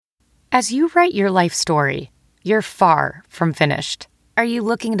As you write your life story, you're far from finished. Are you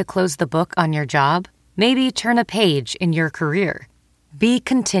looking to close the book on your job? Maybe turn a page in your career? Be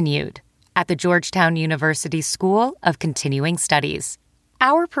continued at the Georgetown University School of Continuing Studies.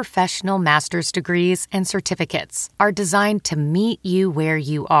 Our professional master's degrees and certificates are designed to meet you where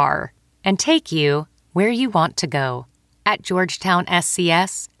you are and take you where you want to go. At Georgetown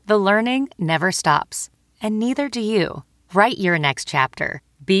SCS, the learning never stops, and neither do you. Write your next chapter.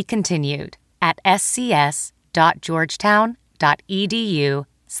 Be continued at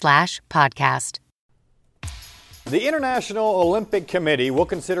scs.georgetown.edu/podcast. The International Olympic Committee will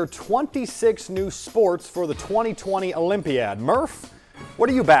consider 26 new sports for the 2020 Olympiad. Murph, what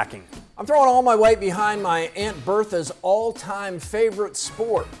are you backing? I'm throwing all my weight behind my Aunt Bertha's all-time favorite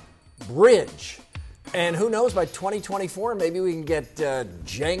sport, bridge. And who knows, by 2024, maybe we can get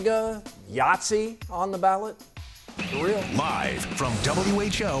Jenga, Yahtzee on the ballot. For real. Live from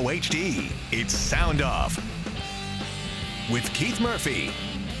WHO HD, it's Sound Off with Keith Murphy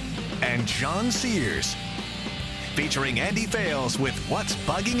and John Sears, featuring Andy Fales with What's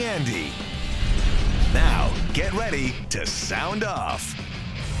Bugging Andy. Now, get ready to sound off.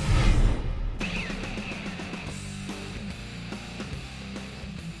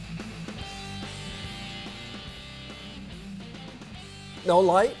 No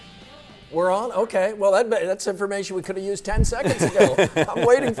light? We're on? Okay. Well, that's information we could have used 10 seconds ago. I'm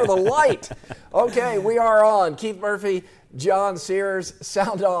waiting for the light. Okay, we are on. Keith Murphy, John Sears.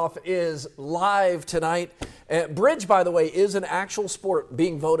 Sound Off is live tonight. Bridge, by the way, is an actual sport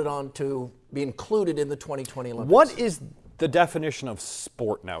being voted on to be included in the 2020 Olympics. What is the definition of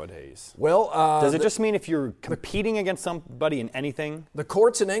sport nowadays? Well, does it just mean if you're competing against somebody in anything? The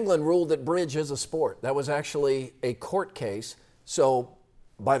courts in England ruled that bridge is a sport. That was actually a court case. So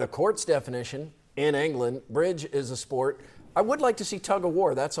by the court's definition in England, bridge is a sport. I would like to see tug of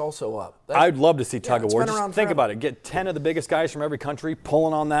war. That's also up. I'd love to see tug of war. Just think about it. Get 10 of the biggest guys from every country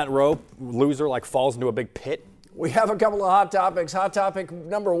pulling on that rope. Loser falls into a big pit. We have a couple of hot topics. Hot topic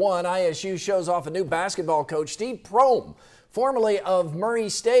number one, ISU shows off a new basketball coach, Steve Prohm, formerly of Murray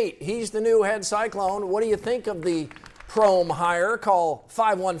State. He's the new head Cyclone. What do you think of the Prohm hire? Call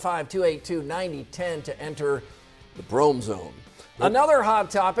 515-282-9010 to enter the Prohm zone. Another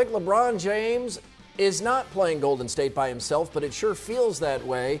hot topic, LeBron James is not playing Golden State by himself, but it sure feels that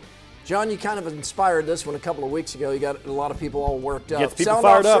way. John, you kind of inspired this one a couple of weeks ago. You got a lot of people all worked up. Gets people Sound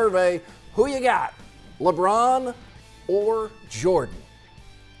fired Off up. Survey, who you got, LeBron or Jordan?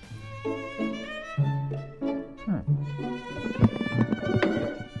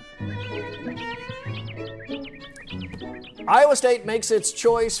 Iowa State makes its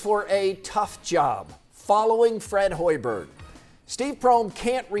choice for a tough job, following Fred Hoiberg. Steve Prohm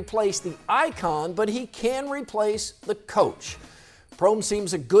can't replace the icon, but he can replace the coach. Prohm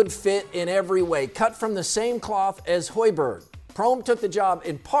seems a good fit in every way, cut from the same cloth as Hoiberg. Prohm took the job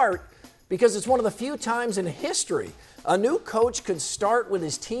in part because it's one of the few times in history a new coach could start with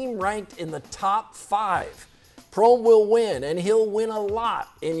his team ranked in the top 5. Prohm will win, and he'll win a lot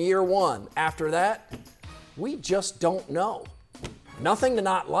in year one. After that, we just don't know. Nothing to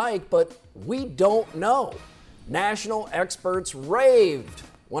not like, but we don't know. National experts raved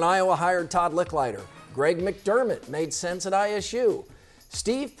when Iowa hired Todd Licklider. Greg McDermott made sense at ISU.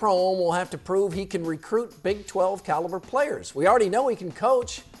 Steve Prohm will have to prove he can recruit Big 12 caliber players. We already know he can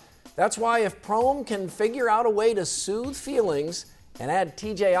coach. That's why if Prohm can figure out a way to soothe feelings and add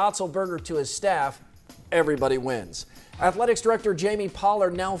TJ Otzelberger to his staff, everybody wins. Athletics director Jamie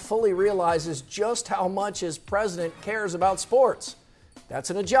Pollard now fully realizes just how much his president cares about sports. That's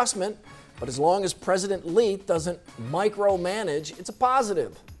an adjustment, but as long as President Leith doesn't micromanage, it's a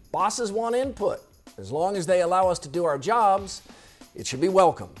positive. Bosses want input. As long as they allow us to do our jobs, it should be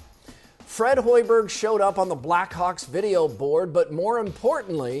welcome. Fred Hoiberg showed up on the Blackhawks video board, but more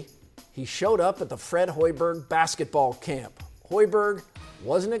importantly, he showed up at the Fred Hoiberg basketball camp. Hoiberg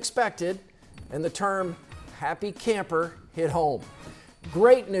wasn't expected, and the term happy camper hit home.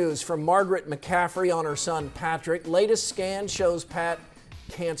 Great news from Margaret McCaffrey on her son Patrick. Latest scan shows Pat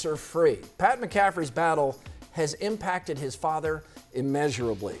cancer-free. Pat McCaffrey's battle has impacted his father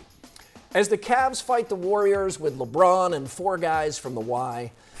immeasurably. As the Cavs fight the Warriors with LeBron and 4 guys from the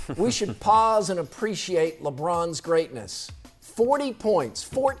Y, we should pause and appreciate LeBron's greatness. 40 points,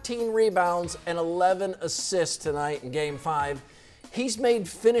 14 rebounds, and 11 assists tonight in Game 5. He's made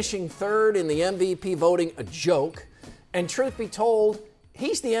finishing third in the MVP voting a joke. And truth be told,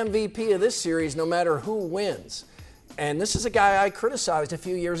 he's the MVP of this series no matter who wins. And this is a guy I criticized a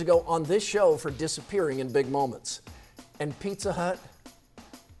few years ago on this show for disappearing in big moments. And Pizza Hut,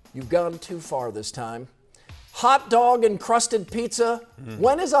 you've gone too far this time. Hot dog and crusted pizza?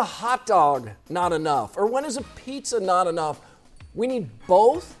 When is a hot dog not enough? Or when is a pizza not enough? We need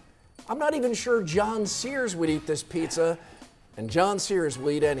both? I'm not even sure John Sears would eat this pizza, and John Sears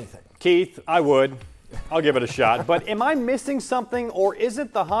will eat anything. Keith, I would. I'll give it a shot. But am I missing something, or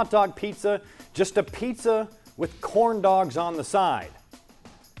isn't the hot dog pizza just a pizza with corn dogs on the side?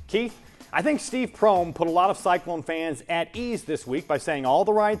 Keith, I think Steve Prohm put a lot of Cyclone fans at ease this week by saying all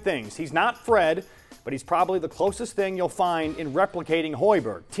the right things. He's not Fred, but he's probably the closest thing you'll find in replicating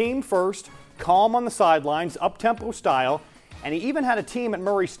Hoiberg. Team first, calm on the sidelines, up-tempo style, and he even had a team at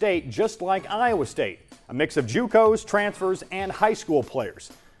Murray State just like Iowa State, a mix of JUCOs, transfers, and high school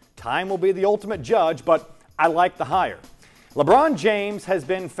players. Time will be the ultimate judge, but I like the hire. LeBron James has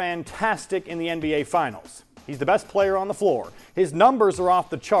been fantastic in the NBA Finals. He's the best player on the floor. His numbers are off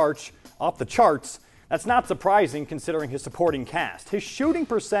the charts. That's not surprising considering his supporting cast. His shooting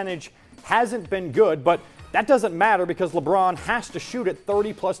percentage hasn't been good, but that doesn't matter because LeBron has to shoot it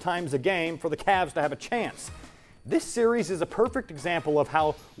 30-plus times a game for the Cavs to have a chance. This series is a perfect example of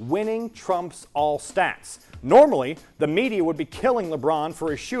how winning trumps all stats. Normally, the media would be killing LeBron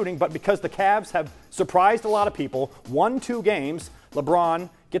for his shooting, but because the Cavs have surprised a lot of people, won 2 games, LeBron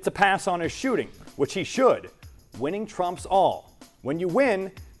gets a pass on his shooting, which he should. Winning trumps all. When you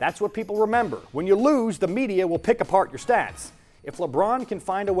win, that's what people remember. When you lose, the media will pick apart your stats. If LeBron can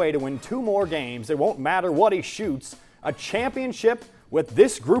find a way to win 2 more games, it won't matter what he shoots. A championship with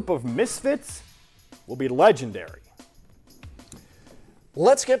this group of misfits will be legendary.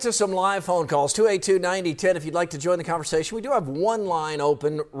 Let's get to some live phone calls. 282-9010 if you'd like to join the conversation. We do have one line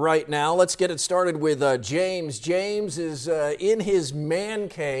open right now. Let's get it started with James. James is in his man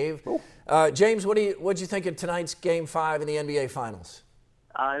cave. James, what'd you think of tonight's Game 5 in the NBA Finals?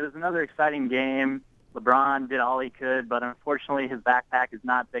 It was another exciting game. LeBron did all he could, but unfortunately his backpack is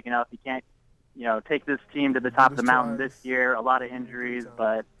not big enough. He can't, take this team to the top of the mountain this year. A lot of injuries,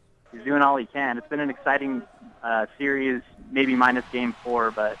 but he's doing all he can. It's been an exciting series, maybe minus Game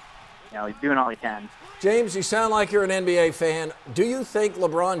 4, but he's doing all he can. James, you sound like you're an NBA fan. Do you think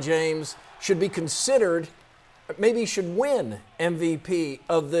LeBron James should be considered, maybe should win MVP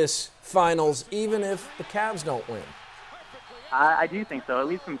of this finals, even if the Cavs don't win? I do think so, at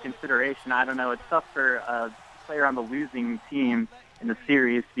least some consideration. I don't know. It's tough for a player on the losing team in the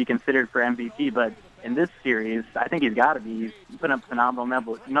series to be considered for MVP, but in this series, I think he's got to be. He's putting up phenomenal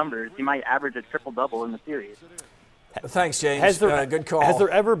numbers. He might average a triple-double in the series. Thanks, James. Good call. Has there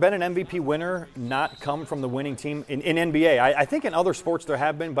ever been an MVP winner not come from the winning team in NBA? I think in other sports there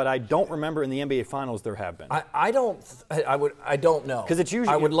have been, but I don't remember in the NBA Finals there have been. I don't know. Because it's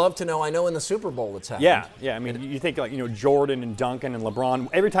usually. I would love to know. I know in the Super Bowl it's happened. Yeah. I mean, you think Jordan and Duncan and LeBron.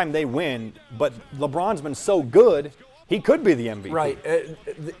 Every time they win, but LeBron's been so good, he could be the MVP. Right.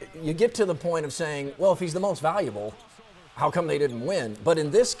 You get to the point of saying, well, if he's the most valuable, how come they didn't win? But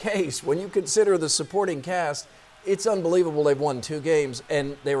in this case, when you consider the supporting cast, it's unbelievable they've won 2 games,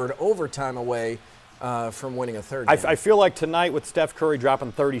 and they were an overtime away from winning a third game. I feel like tonight with Steph Curry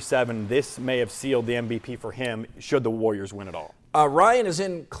dropping 37, this may have sealed the MVP for him should the Warriors win it all. Ryan is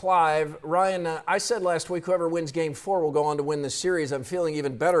in Clive. Ryan, I said last week whoever wins Game 4 will go on to win this series. I'm feeling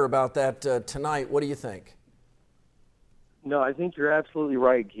even better about that tonight. What do you think? No, I think you're absolutely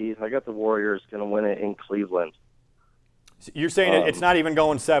right, Keith. I got the Warriors going to win it in Cleveland. So you're saying it's not even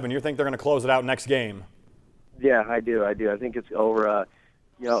going 7. You think they're going to close it out next game? Yeah, I do. I think it's over. I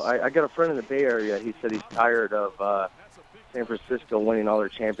got a friend in the Bay Area. He said he's tired of San Francisco winning all their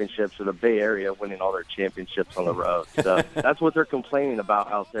championships or the Bay Area winning all their championships on the road. So that's what they're complaining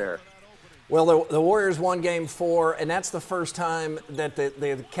about out there. Well, the Warriors won Game 4, and that's the first time that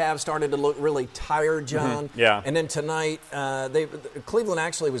the Cavs started to look really tired, John. Mm-hmm. Yeah. And then tonight, Cleveland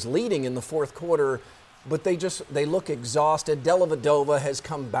actually was leading in the fourth quarter, but they look exhausted. Dellavedova has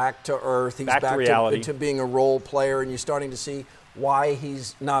come back to earth. He's back to reality, to being a role player, and you're starting to see why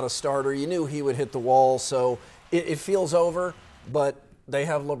he's not a starter. You knew he would hit the wall, so it feels over, but they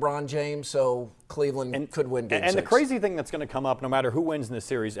have LeBron James, so Cleveland could win Game 6. And the crazy thing that's going to come up, no matter who wins in this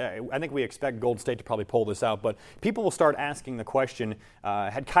series, I think we expect Golden State to probably pull this out, but people will start asking the question,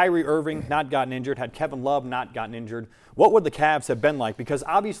 had Kyrie Irving not gotten injured, had Kevin Love not gotten injured, what would the Cavs have been like? Because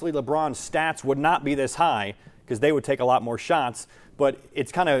obviously LeBron's stats would not be this high because they would take a lot more shots, but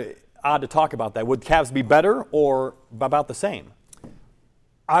it's kind of odd to talk about that. Would Cavs be better or about the same?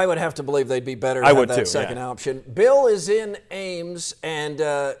 I would have to believe they'd be better to have that second option. Bill is in Ames, and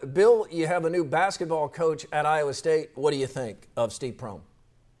Bill, you have a new basketball coach at Iowa State. What do you think of Steve Prohm?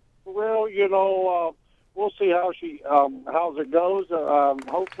 Well, we'll see how it goes.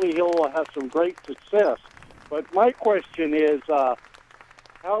 Hopefully he'll have some great success. But my question is,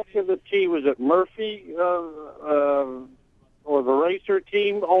 how can the team, was it Murphy or the Racer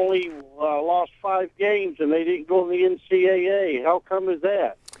team, only lost 5 games and they didn't go to the NCAA? How come is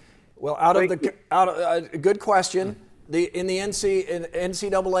that? Well, good question. In the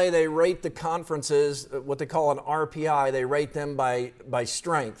NCAA, they rate the conferences, what they call an RPI. They rate them by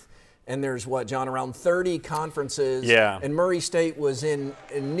strength. And there's John, around 30 conferences. Yeah. And Murray State was in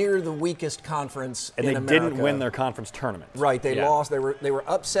near the weakest conference in America. And they didn't win their conference tournament. Right, they lost. They were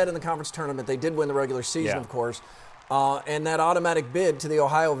upset in the conference tournament. They did win the regular season, of course. And that automatic bid to the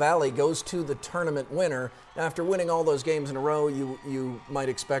Ohio Valley goes to the tournament winner. After winning all those games in a row, you might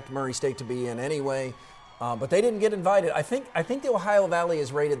expect Murray State to be in anyway. But they didn't get invited. I think the Ohio Valley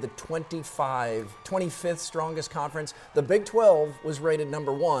is rated the 25th strongest conference. The Big 12 was rated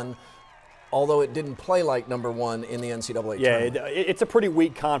number 1, although it didn't play like number 1 in the NCAA tournament. Yeah, it's a pretty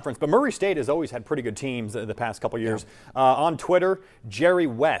weak conference, but Murray State has always had pretty good teams the past couple years. Yeah. On Twitter, Jerry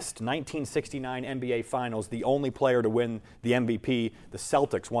West, 1969 NBA Finals, the only player to win the MVP. The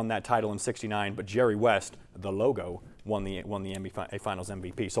Celtics won that title in '69, but Jerry West, the logo, won the NBA Finals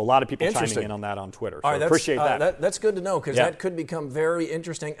MVP. So a lot of people chiming in on that on Twitter. So all right, appreciate that. That's good to know because that could become very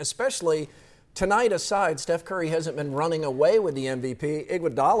interesting, especially tonight aside. Steph Curry hasn't been running away with the MVP.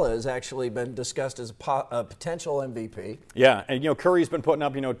 Iguodala has actually been discussed as a potential MVP. Yeah, and Curry's been putting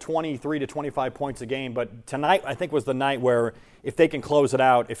up 23 to 25 points a game, but tonight I think was the night where if they can close it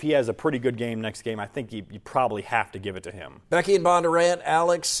out, if he has a pretty good game next game, I think you probably have to give it to him. Becky and Bondurant,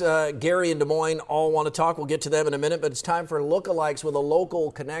 Alex, Gary in Des Moines all want to talk. We'll get to them in a minute, but it's time for lookalikes with a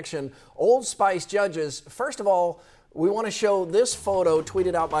local connection. Old Spice judges. First of all, we want to show this photo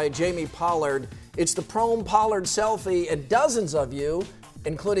tweeted out by Jamie Pollard. It's the Prohm Pollard selfie, and dozens of you,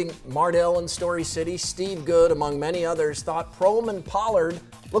 including Mardell in Story City, Steve Good, among many others, thought Prohm and Pollard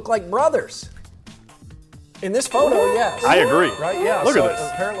look like brothers. In this photo, yes. I agree. Right? Yeah. Look at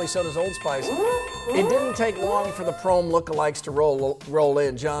this. Apparently, so does Old Spice. It didn't take long for the Prohm lookalikes to roll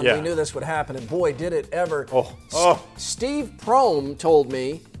in, John. Yeah. We knew this would happen, and boy, did it ever. Oh. Steve Prohm told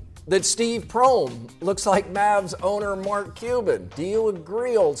me that Steve Prohm looks like Mavs owner Mark Cuban. Do you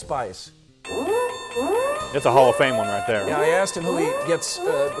agree, Old Spice? It's a Hall of Fame one right there. Yeah, I asked him who he gets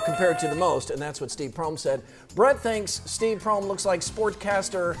compared to the most, and that's what Steve Prohm said. Brett thinks Steve Prohm looks like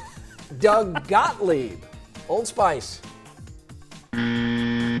sportscaster Doug Gottlieb. Old Spice.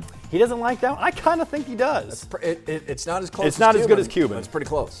 He doesn't like that one? I kind of think he does. It's not as close as Cuban. It's not as good as Cuban. It's pretty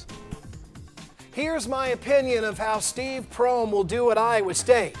close. Here's my opinion of how Steve Prohm will do at Iowa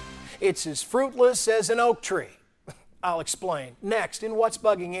State. It's as fruitless as an oak tree. I'll explain. Next, in What's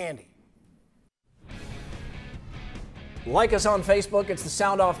Bugging Andy. Like us on Facebook, it's the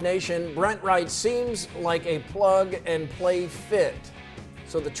Sound Off Nation. Brent writes, seems like a plug-and-play fit,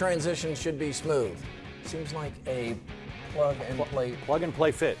 so the transition should be smooth. Seems like a plug-and-play...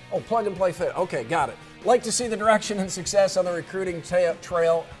 Plug-and-play fit. Oh, plug-and-play fit. Okay, got it. Like to see the direction and success on the recruiting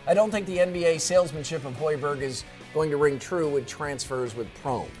trail. I don't think the NBA salesmanship of Hoiberg is going to ring true with transfers with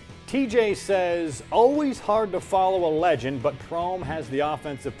Prohm. TJ says, always hard to follow a legend, but Prohm has the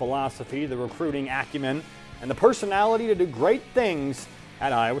offensive philosophy, the recruiting acumen, and the personality to do great things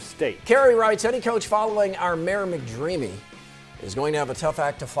at Iowa State. Kerry writes, any coach following our Mayor McDreamy is going to have a tough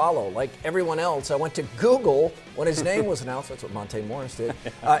act to follow. Like everyone else, I went to Google when his name was announced. That's what Monte Morris did.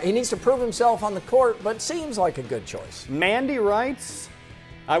 He needs to prove himself on the court, but seems like a good choice. Mandy writes,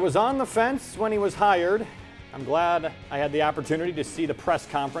 I was on the fence when he was hired. I'm glad I had the opportunity to see the press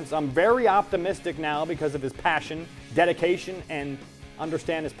conference. I'm very optimistic now because of his passion, dedication, and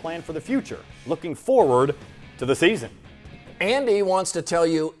understand his plan for the future. Looking forward to the season. Andy wants to tell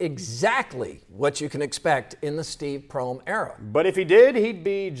you exactly what you can expect in the Steve Prohm era. But if he did, he'd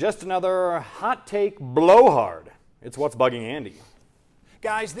be just another hot take blowhard. It's What's Bugging Andy.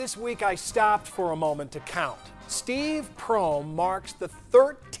 Guys, this week I stopped for a moment to count. Steve Prohm marks the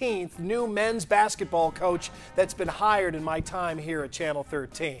 13th new men's basketball coach that's been hired in my time here at Channel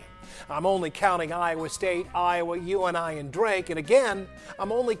 13. I'm only counting Iowa State, Iowa, UNI, and Drake, and again,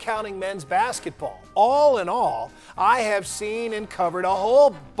 I'm only counting men's basketball. All in all, I have seen and covered a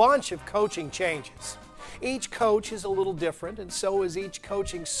whole bunch of coaching changes. Each coach is a little different, and so is each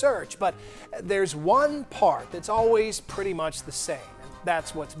coaching search, but there's one part that's always pretty much the same, and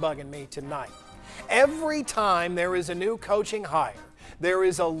that's what's bugging me tonight. Every time there is a new coaching hire, there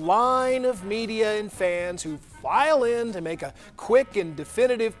is a line of media and fans who file in to make a quick and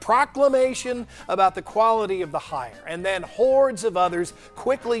definitive proclamation about the quality of the hire, and then hordes of others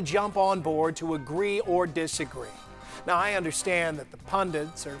quickly jump on board to agree or disagree. Now, I understand that the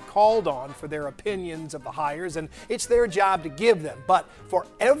pundits are called on for their opinions of the hires, and it's their job to give them, but for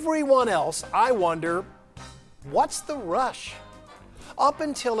everyone else, I wonder, what's the rush? Up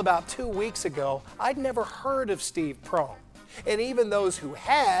until about 2 weeks ago, I'd never heard of Steve Prohm. And even those who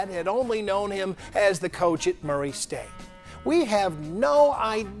had only known him as the coach at Murray State. We have no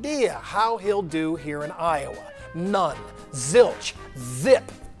idea how he'll do here in Iowa. None. Zilch.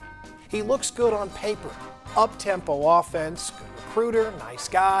 Zip. He looks good on paper. Up-tempo offense, good recruiter, nice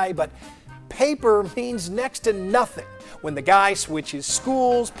guy, but paper means next to nothing when the guy switches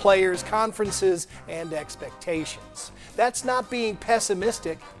schools, players, conferences, and expectations. That's not being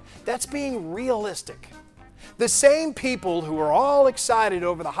pessimistic, that's being realistic. The same people who are all excited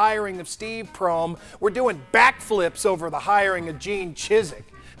over the hiring of Steve Prohm were doing backflips over the hiring of Gene Chizik.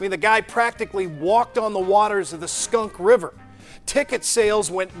 I mean, the guy practically walked on the waters of the Skunk River. Ticket sales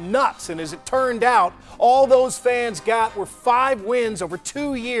went nuts, and as it turned out, all those fans got were 5 wins over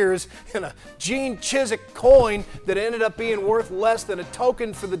 2 years and a Gene Chizik coin that ended up being worth less than a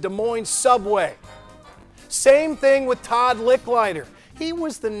token for the Des Moines subway. Same thing with Todd Licklider. He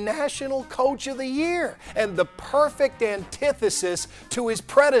was the National Coach of the Year and the perfect antithesis to his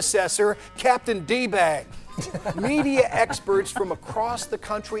predecessor, Captain D-Bag. Media experts from across the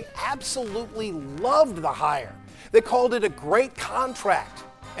country absolutely loved the hire. They called it a great contract,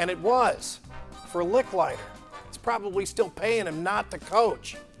 and it was. For Licklider, it's probably still paying him not to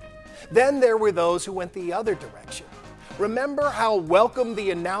coach. Then there were those who went the other direction. Remember how welcome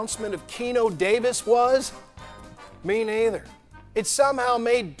the announcement of Keno Davis was? Me neither. It somehow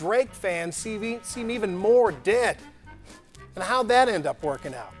made Drake fans seem even more dead. And how'd that end up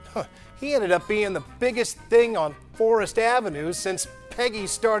working out? He ended up being the biggest thing on Forest Avenue since Peggy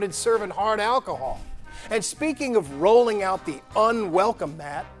started serving hard alcohol. And speaking of rolling out the unwelcome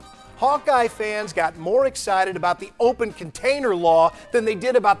mat, Hawkeye fans got more excited about the open container law than they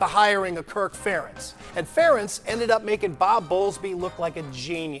did about the hiring of Kirk Ferentz. And Ferentz ended up making Bob Bowlesby look like a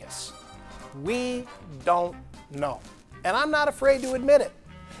genius. We don't know. And I'm not afraid to admit it.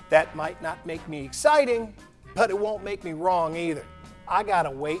 That might not make me exciting, but it won't make me wrong either. I gotta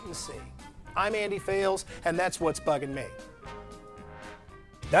wait and see. I'm Andy Fales, and that's what's bugging me.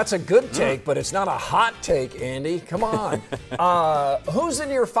 That's a good take, but it's not a hot take, Andy. Come on. Who's in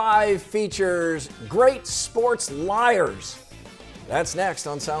Your 5 features great sports liars? That's next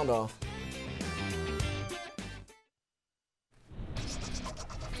on Sound Off.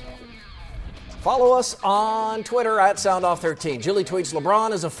 Follow us on Twitter at SoundOff13. Julie tweets,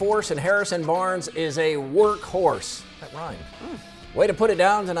 LeBron is a force and Harrison Barnes is a workhorse. That rhymed. Way to put it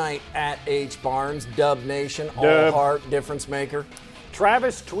down tonight at H. Barnes, Dub Nation, all heart difference maker.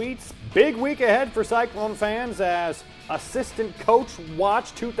 Travis tweets, big week ahead for Cyclone fans as assistant coach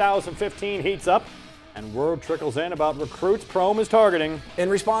watch 2015 heats up and word trickles in about recruits Prohm is targeting. In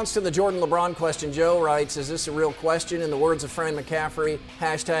response to the Jordan LeBron question, Joe writes, is this a real question? In the words of Fran McCaffrey,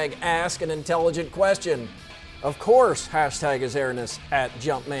 hashtag ask an intelligent question. Of course, hashtag is airness at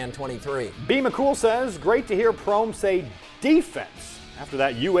Jumpman23. B. McCool says, great to hear Prohm say defense. After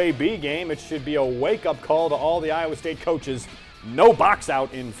that UAB game, it should be a wake-up call to all the Iowa State coaches. No box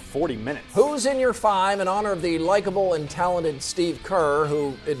out in 40 minutes. Who's in your 5 in honor of the likable and talented Steve Kerr,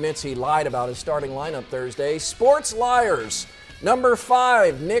 who admits he lied about his starting lineup Thursday? Sports liars. Number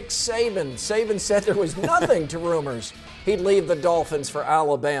 5, Nick Saban. Saban said there was nothing to rumors he'd leave the Dolphins for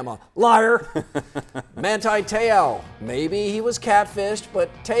Alabama. Liar. Manti Te'o. Maybe he was catfished,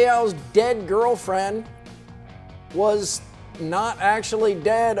 but Te'o's dead girlfriend was not actually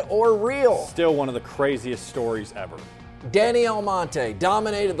dead or real. Still one of the craziest stories ever. Danny Almonte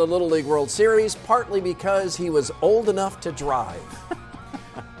dominated the Little League World Series partly because he was old enough to drive.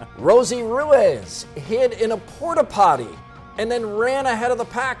 Rosie Ruiz hid in a porta potty and then ran ahead of the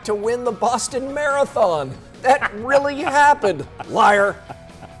pack to win the Boston Marathon. That really happened. Liar.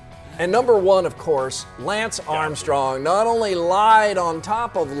 And number 1, of course, Lance Armstrong not only lied on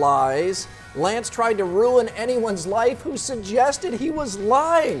top of lies, Lance tried to ruin anyone's life who suggested he was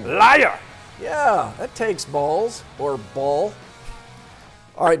lying. Liar! Yeah, that takes balls, or ball.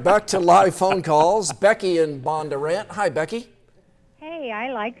 All right, back to live phone calls. Becky in Bondurant. Hi, Becky. Hey,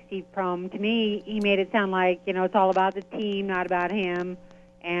 I like Steve Prohm. To me, he made it sound like, it's all about the team, not about him.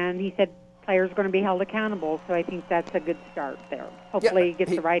 And he said players are going to be held accountable, so I think that's a good start there. Hopefully he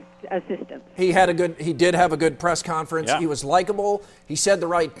gets the right assistance. He did have a good press conference. Yeah. He was likable. He said the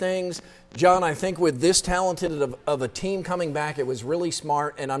right things. John, I think with this talented of a team coming back, it was really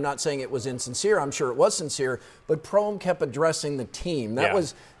smart, and I'm not saying it was insincere. I'm sure it was sincere, but Prohm kept addressing the team. That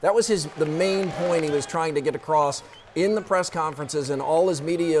was the main point he was trying to get across in the press conferences and all his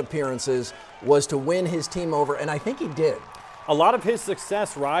media appearances was to win his team over, and I think he did. A lot of his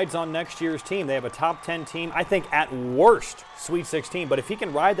success rides on next year's team. They have a top 10 team, I think at worst, Sweet 16. But if he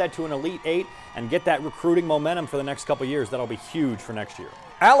can ride that to an Elite 8 and get that recruiting momentum for the next couple years, that'll be huge for next year.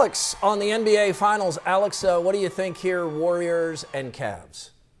 Alex, on the NBA Finals. Alex, what do you think here, Warriors and Cavs?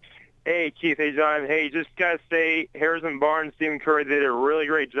 Hey, Keith. Hey, John. Hey, just got to say, Harrison Barnes, Stephen Curry did a really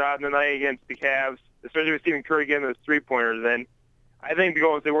great job tonight against the Cavs, especially with Stephen Curry getting those three-pointers in. I think the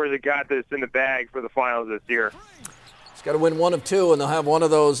Golden State Warriors have got this in the bag for the finals this year. He's got to win one of two, and they'll have one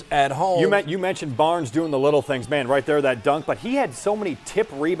of those at home. You mentioned Barnes doing the little things, man, right there, that dunk. But he had so many tip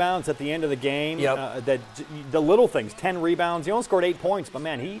rebounds at the end of the game. That the little things, 10 rebounds. He only scored 8 points, but,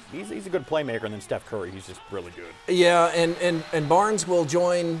 man, he's a good playmaker. And then Steph Curry, he's just really good. Yeah, and Barnes will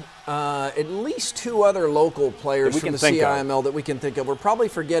join at least two other local players from the CIML that we can think of. We're probably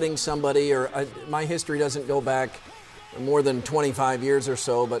forgetting somebody, or my history doesn't go back more than 25 years or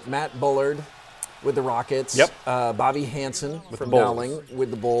so, but Matt Bullard with the Rockets. Yep. Bobby Hansen from Dowling with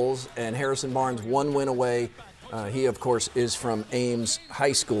the Bulls, and Harrison Barnes, one win away. He, of course, is from Ames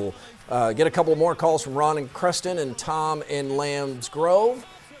High School. Get a couple more calls from Ron in Creston and Tom in Lambs Grove,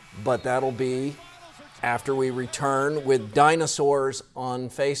 but that'll be after we return with dinosaurs on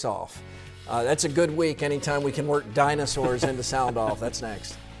Face Off. That's a good week anytime we can work dinosaurs into Sound Off. That's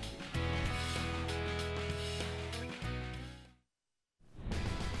next.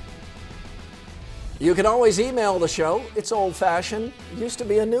 You can always email the show. It's old-fashioned. It used to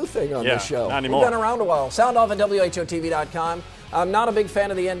be a new thing on this show. Not anymore. We've been around a while. Sound off at WHOTV.com. I'm not a big fan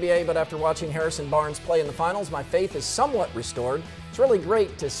of the NBA, but after watching Harrison Barnes play in the finals, my faith is somewhat restored. It's really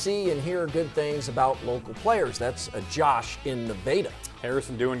great to see and hear good things about local players. That's Josh in Nevada.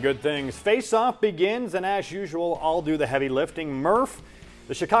 Harrison doing good things. Face-off begins, and as usual, I'll do the heavy lifting. Murph,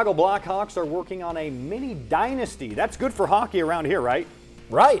 the Chicago Blackhawks are working on a mini dynasty. That's good for hockey around here, right?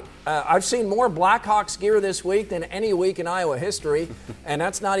 Right. I've seen more Blackhawks gear this week than any week in Iowa history, and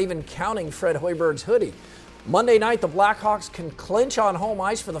that's not even counting Fred Hoiberg's hoodie. Monday night, the Blackhawks can clinch on home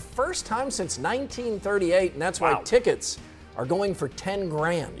ice for the first time since 1938, and that's why tickets are going for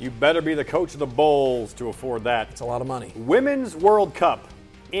 $10,000. You better be the coach of the Bulls to afford that. It's a lot of money. Women's World Cup,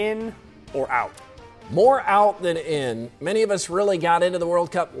 in or out? More out than in. Many of us really got into the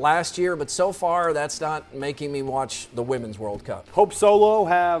World Cup last year, but so far that's not making me watch the Women's World Cup. Hope Solo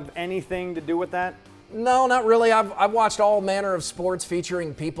have anything to do with that? No, not really. I've watched all manner of sports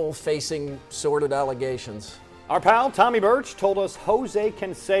featuring people facing sordid allegations. Our pal Tommy Birch told us Jose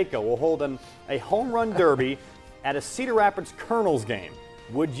Canseco will hold a home run derby at a Cedar Rapids Colonels game.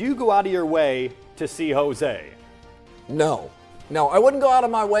 Would you go out of your way to see Jose? No, I wouldn't go out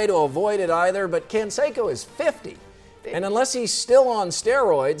of my way to avoid it either, but Canseco is 50. And unless he's still on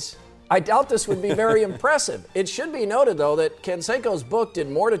steroids, I doubt this would be very impressive. It should be noted, though, that Canseco's book did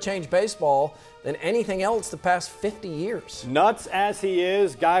more to change baseball than anything else the past 50 years. Nuts as he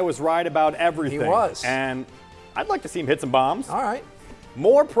is, guy was right about everything. He was. And I'd like to see him hit some bombs. All right.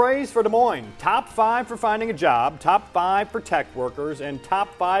 More praise for Des Moines. Top 5 for finding a job, top 5 for tech workers, and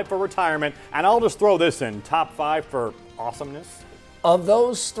top 5 for retirement. And I'll just throw this in, top 5 for awesomeness. Of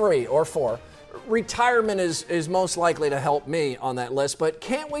those 3 or 4, retirement is most likely to help me on that list. But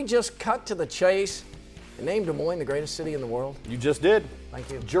can't we just cut to the chase and name Des Moines the greatest city in the world? You just did. Thank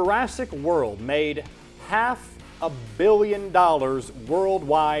you. Jurassic World made $500 million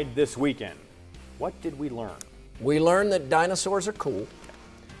worldwide this weekend. What did we learn? We learned that dinosaurs are cool.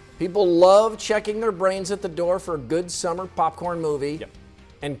 People love checking their brains at the door for a good summer popcorn movie. Yep.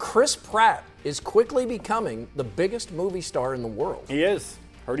 And Chris Pratt is quickly becoming the biggest movie star in the world. He is.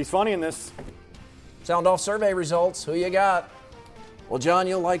 Heard he's funny in this. Sound off survey results. Who you got? Well, John,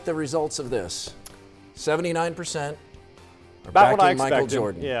 you'll like the results of this. 79% are about what I backing Michael expected.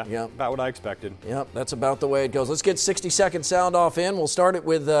 Jordan. Yeah, yep. About what I expected. Yep, that's about the way it goes. Let's get 60-second sound off in. We'll start it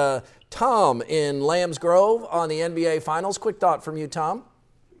with Tom in Lambs Grove on the NBA Finals. Quick thought from you, Tom.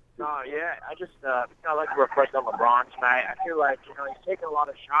 Yeah, I just I'd like to reflect on LeBron tonight. I feel like he's taking a lot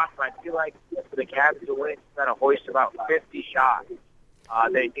of shots, but I feel like for the Cavs to win, he's got to hoist about 50 shots.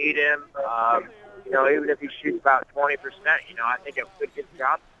 They need him. Even if he shoots about 20%, I think it could get the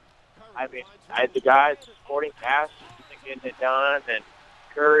job. I mean, the guy's supporting pass, he's getting it done, and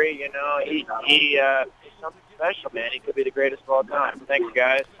Curry, he's something special, man. He could be the greatest of all time. Thanks,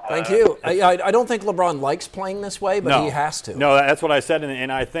 guys. Thank you. I don't think LeBron likes playing this way, but he has to. No, that's what I said,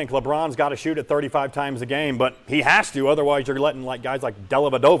 and I think LeBron's got to shoot it 35 times a game, but he has to. Otherwise, you're letting guys like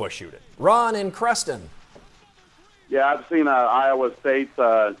Dellavedova shoot it. Ron in Creston. Yeah, I've seen Iowa State's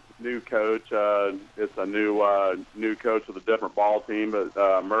new coach. It's a new coach with a different ball team,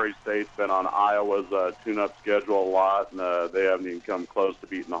 but Murray State's been on Iowa's tune-up schedule a lot, and they haven't even come close to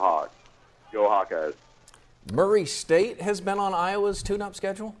beating the Hawks. Go Hawkeyes. Murray State has been on Iowa's tune-up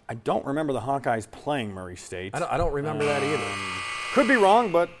schedule? I don't remember the Hawkeyes playing Murray State. I don't remember that either. Could be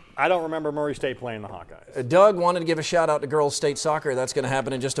wrong, but I don't remember Murray State playing the Hawkeyes. Doug wanted to give a shout-out to girls' state soccer. That's going to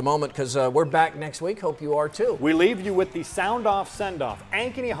happen in just a moment because we're back next week. Hope you are, too. We leave you with the sound-off send-off.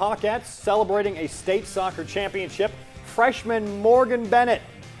 Ankeny Hawkettes celebrating a state soccer championship. Freshman Morgan Bennett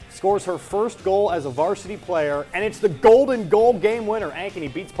scores her first goal as a varsity player, and it's the golden goal game winner.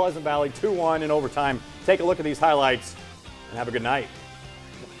 Ankeny beats Pleasant Valley 2-1 in overtime. Take a look at these highlights, and have a good night.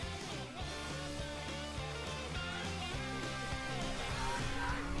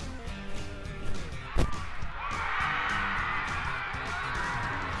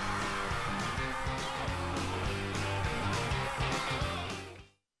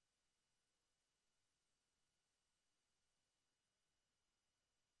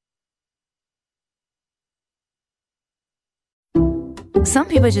 Some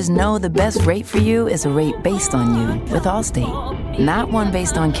people just know the best rate for you is a rate based on you with Allstate. Not one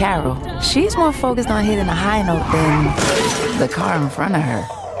based on Carol. She's more focused on hitting a high note than the car in front of her.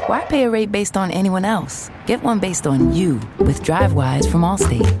 Why pay a rate based on anyone else? Get one based on you with DriveWise from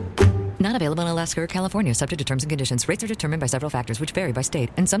Allstate. Not available in Alaska or California, subject to terms and conditions. Rates are determined by several factors, which vary by state.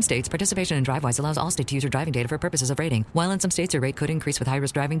 In some states, participation in DriveWise allows Allstate to use your driving data for purposes of rating. While in some states, your rate could increase with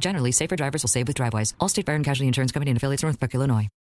high-risk driving. Generally, safer drivers will save with DriveWise. Allstate Fire and Casualty Insurance Company and affiliates, Northbrook, Illinois.